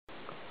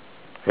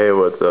Hey,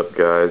 what's up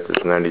guys?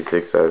 It's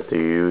 96 after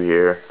you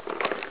here.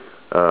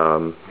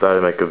 Thought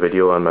I'd make a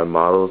video on my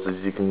models, as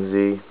you can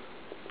see.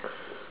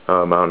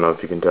 I don't know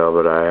if you can tell,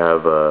 but I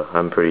have,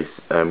 I'm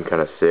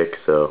kind of sick,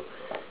 so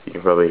you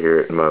can probably hear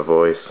it in my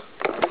voice.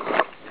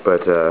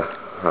 But,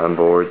 I'm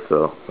bored,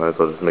 so might as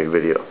well just make a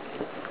video.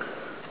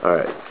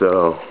 Alright,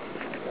 so,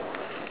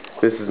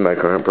 this is my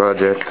current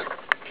project.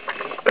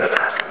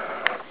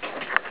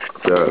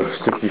 It's a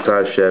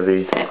 65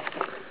 Chevy,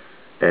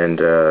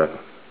 and,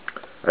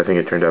 I think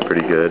it turned out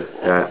pretty good.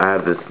 I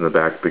have this in the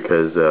back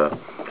because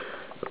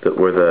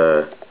where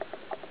the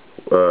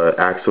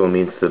axle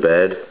meets the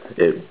bed,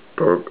 it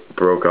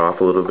broke off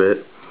a little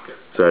bit,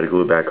 so I had to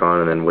glue it back on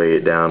and then weigh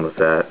it down with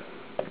that.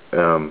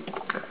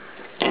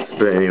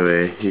 But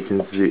anyway, you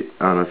can see,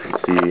 I don't know if you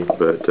can see,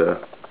 but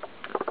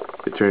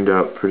it turned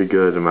out pretty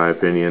good in my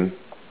opinion.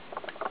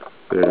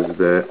 There's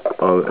that,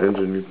 all the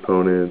engine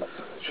components,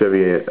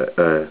 Chevy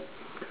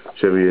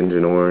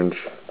engine orange,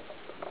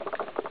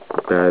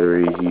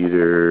 battery,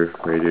 heater,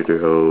 radiator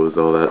hose,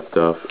 all that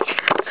stuff.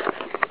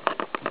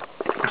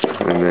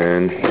 And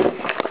then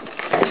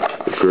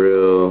the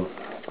grill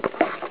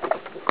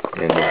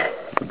and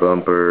the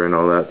bumper and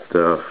all that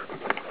stuff.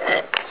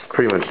 It's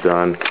pretty much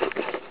done.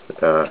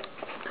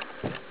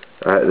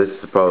 This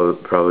is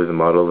probably the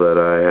model that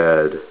I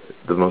had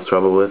the most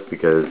trouble with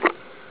because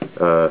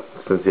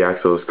since the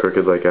axle was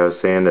crooked, like I was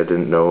saying, I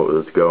didn't know what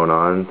was going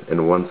on,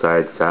 and one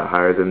side sat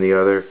higher than the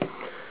other.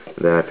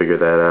 And then I figured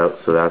that out,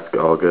 so that's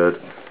all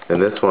good. And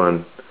this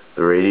one,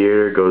 the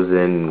radiator goes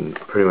in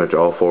pretty much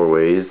all four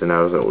ways, and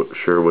I wasn't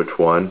sure which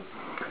one,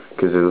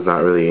 because there was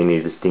not really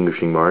any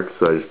distinguishing marks,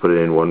 so I just put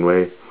it in one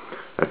way.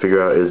 I figured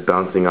out it was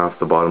bouncing off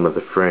the bottom of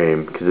the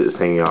frame, because it was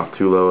hanging off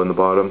too low in the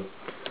bottom,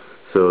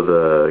 so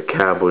the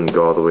cab wouldn't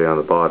go all the way on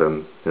the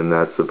bottom, and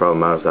that's the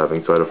problem I was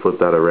having, so I had to flip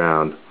that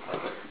around,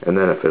 and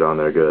then it fit on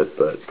there good,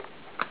 but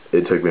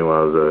it took me a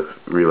while to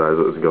realize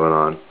what was going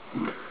on.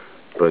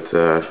 But,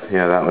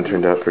 yeah, that one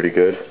turned out pretty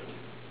good.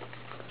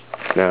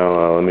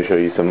 Now, let me show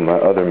you some of my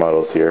other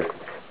models here.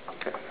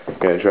 I'm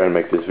going to try to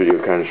make this video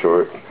kind of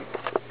short.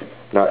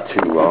 Not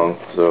too long,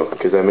 so,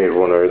 because I made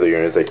one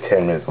earlier and it's like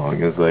 10 minutes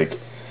long. It's like,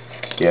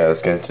 yeah,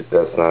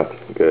 that's not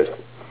good.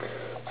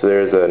 So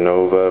there's a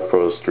Nova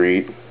Pro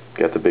Street.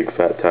 Got the big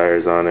fat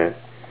tires on it.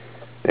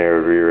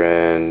 Narrow rear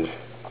end.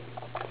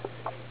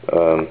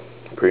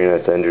 Pretty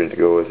nice engine to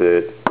go with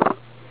it.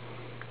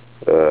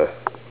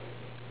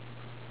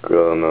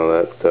 Grill and all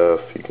that stuff,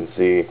 you can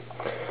see.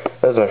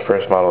 That was my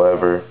first model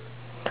ever,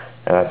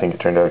 and I think it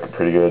turned out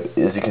pretty good.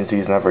 As you can see,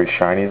 it's not very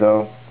shiny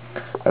though.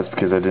 That's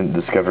because I didn't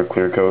discover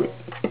clear coat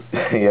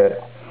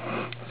yet,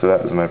 so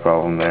that was my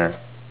problem there.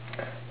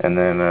 And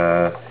then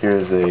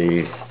here's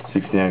a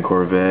 69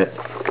 Corvette.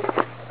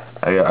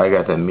 I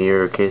got that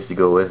mirror case to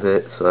go with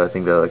it, so I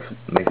think that'll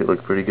make it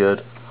look pretty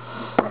good.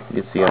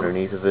 You can see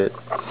underneath of it.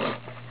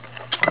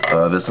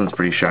 This one's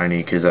pretty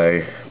shiny because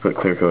I put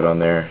clear coat on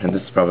there, and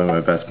this is probably my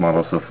best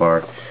model so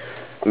far.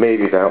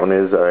 Maybe that one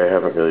is, I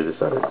haven't really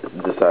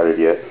decided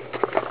yet.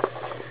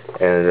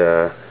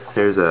 And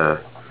here's a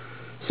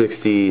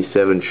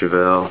 67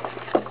 Chevelle.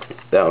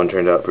 That one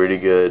turned out pretty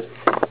good.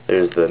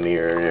 There's the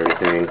mirror and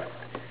everything,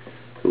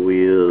 the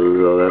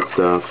wheels, all that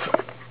stuff.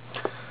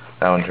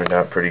 That one turned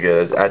out pretty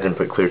good. I didn't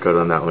put clear coat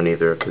on that one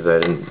either because I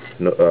didn't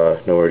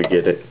know where to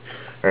get it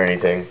or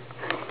anything.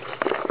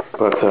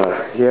 But,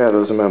 yeah,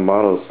 those are my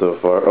models so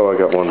far. Oh, I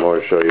got one more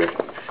to show you.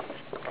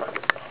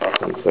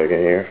 1 second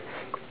here.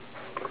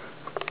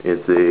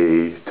 It's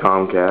a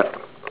Tomcat.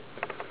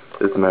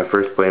 This is my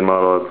first plane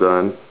model I've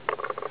done.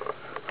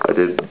 I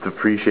did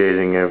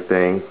depreciating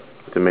everything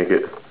to make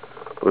it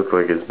look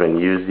like it's been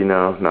used, you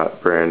know,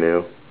 not brand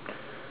new.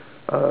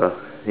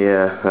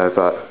 Yeah, I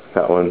thought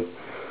that one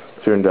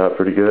turned out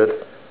pretty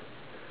good.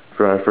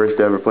 For my first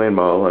ever plane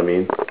model, I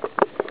mean.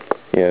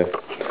 Yeah.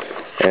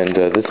 And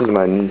this is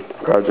my new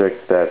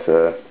project that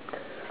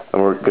I'm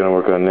going to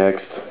work on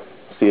next.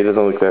 See, it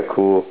doesn't look that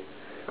cool,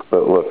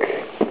 but look.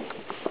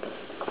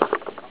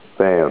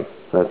 Bam.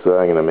 That's what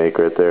I'm going to make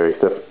right there,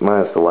 except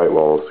minus the white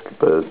walls.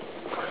 But,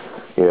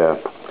 yeah.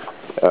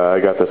 I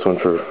got this one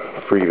for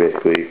free,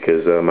 basically,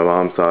 because my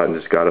mom saw it and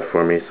just got it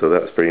for me, so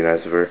that was pretty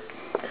nice of her.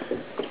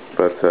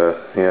 But,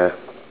 yeah.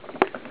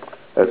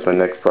 That's my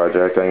next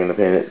project. I'm going to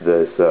paint it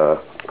this,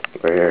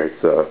 right here.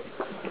 It's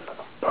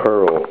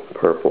pearl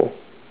purple.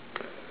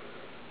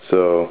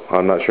 So,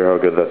 I'm not sure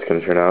how good that's going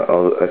to turn out.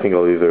 I think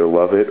I'll either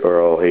love it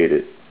or I'll hate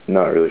it.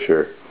 Not really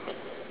sure.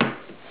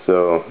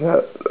 So,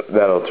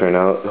 that'll turn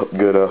out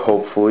good,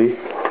 hopefully.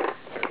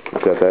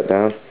 Set that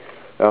down.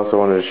 I also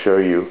wanted to show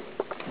you.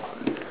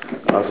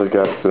 I also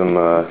got some,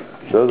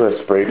 those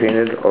I spray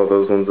painted. All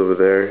those ones over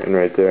there and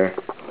right there.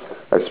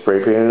 I spray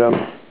painted them.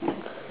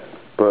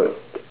 But,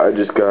 I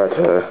just got,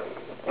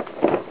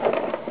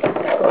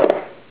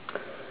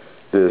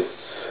 this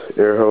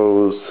air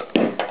hose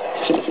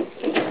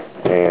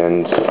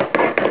and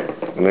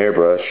an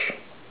airbrush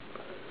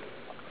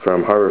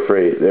from Harbor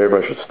Freight. The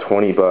airbrush was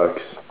 $20,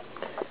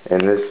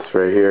 and this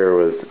right here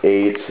was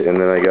 $8, and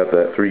then I got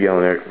that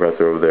 3-gallon air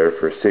compressor over there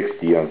for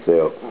 $60 on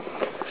sale.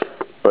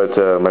 But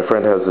But my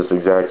friend has this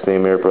exact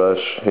same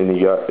airbrush, and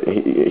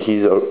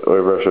he's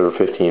airbrushed over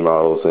 15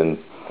 models and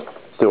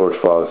still works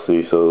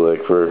flawlessly. So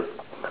like for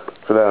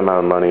that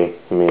amount of money,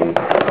 I mean,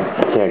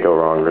 you can't go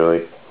wrong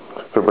really.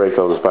 If it breaks,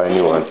 I'll just buy a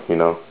new one, you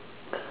know.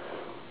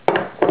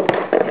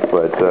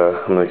 But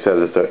I'm excited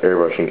to start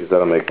airbrushing because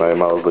that'll make my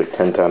models like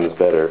 10 times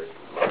better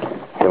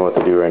than what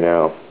they do right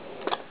now.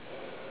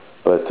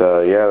 But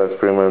yeah, that's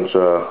pretty much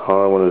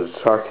all I wanted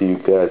to talk to you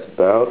guys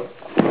about.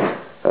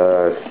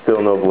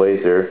 Still no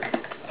Blazer.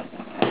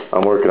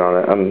 I'm working on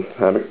it.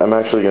 I'm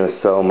actually gonna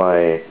sell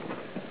my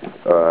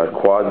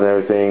quads and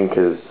everything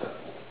because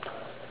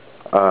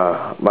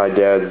my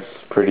dad's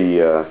pretty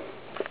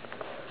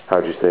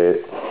how'd you say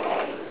it?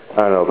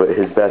 I don't know, but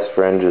his best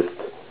friend just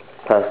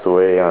passed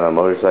away on a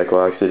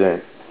motorcycle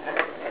accident,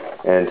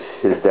 and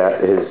his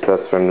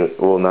best friend,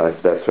 well, not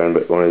his best friend,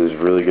 but one of his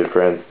really good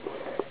friends,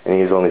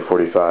 and he's only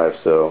 45,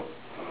 so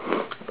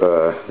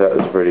that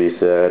was pretty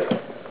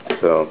sad.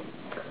 So,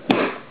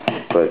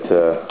 but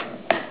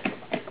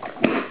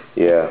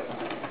yeah,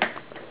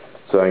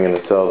 so I'm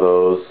gonna sell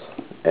those,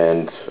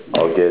 and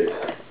I'll get.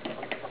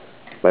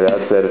 My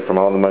dad said from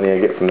all the money I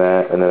get from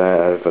that, and then I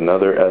have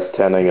another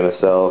S10 I'm gonna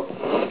sell,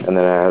 and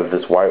then I have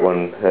this white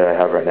one that I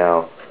have right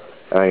now.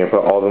 And I'm gonna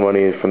put all the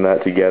money from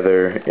that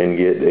together and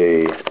get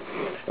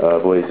a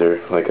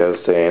Blazer, like I was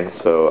saying.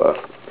 So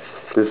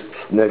this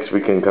next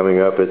weekend coming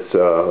up, it's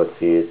let's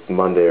see, it's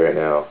Monday right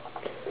now.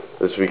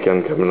 This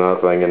weekend coming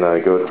up, I'm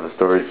gonna go to the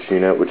storage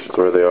unit, which is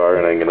where they are,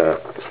 and I'm gonna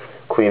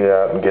clean it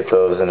out and get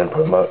those, and then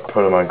put them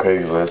on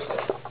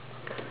Craigslist.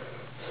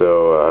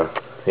 So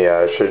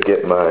yeah, I should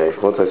get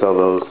once I sell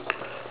those,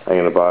 I'm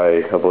gonna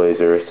buy a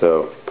Blazer.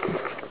 So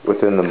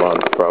within the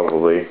month,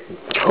 probably,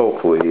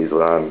 hopefully, is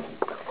what I'm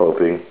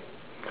hoping.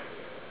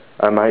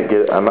 I might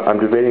get. I'm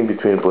debating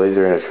between a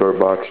Blazer and a short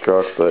box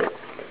truck, but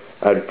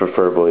I'd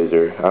prefer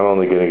Blazer. I'm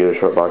only gonna get a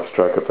short box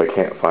truck if I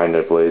can't find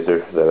a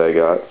Blazer that I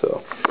got.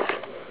 So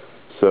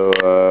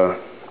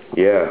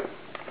yeah,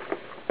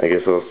 I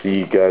guess I'll see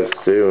you guys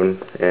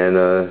soon,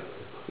 and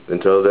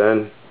until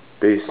then,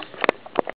 peace.